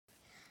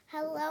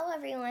Hello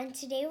everyone,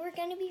 today we're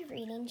going to be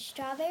reading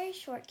Strawberry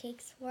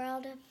Shortcake's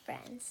World of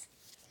Friends.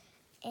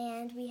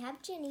 And we have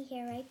Jenny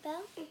here, right,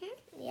 Belle?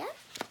 Mm-hmm. Yeah.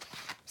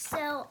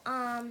 So,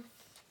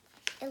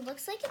 it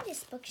looks like in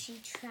this book she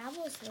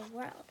travels the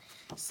world.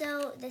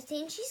 So, the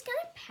things she's going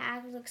to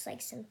pack looks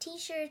like some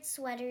t-shirts,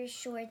 sweaters,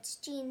 shorts,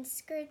 jeans,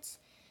 skirts,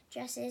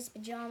 dresses,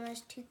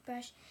 pajamas,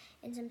 toothbrush,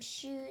 and some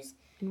shoes.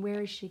 And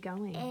where is she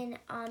going?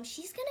 And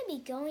she's going to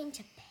be going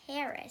to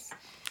Paris.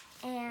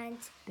 And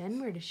then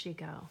where does she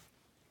go?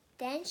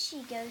 Then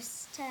she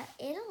goes to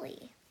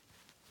Italy.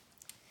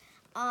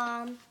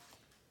 And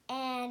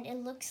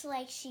it looks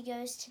like she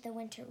goes to the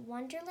Winter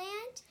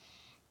Wonderland,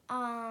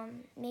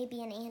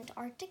 maybe in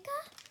Antarctica.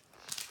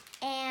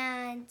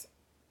 And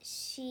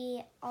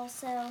she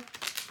also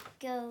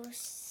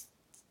goes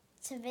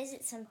to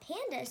visit some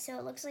pandas, so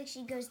it looks like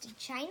she goes to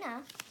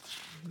China.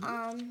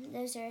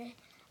 Those are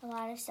a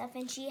lot of stuff.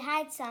 And she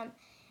had some,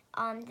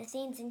 the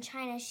things in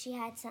China, she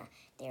had some,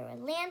 there were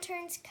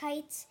lanterns,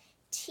 kites,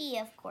 tea,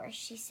 of course,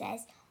 she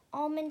says,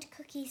 almond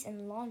cookies,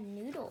 and long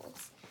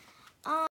noodles.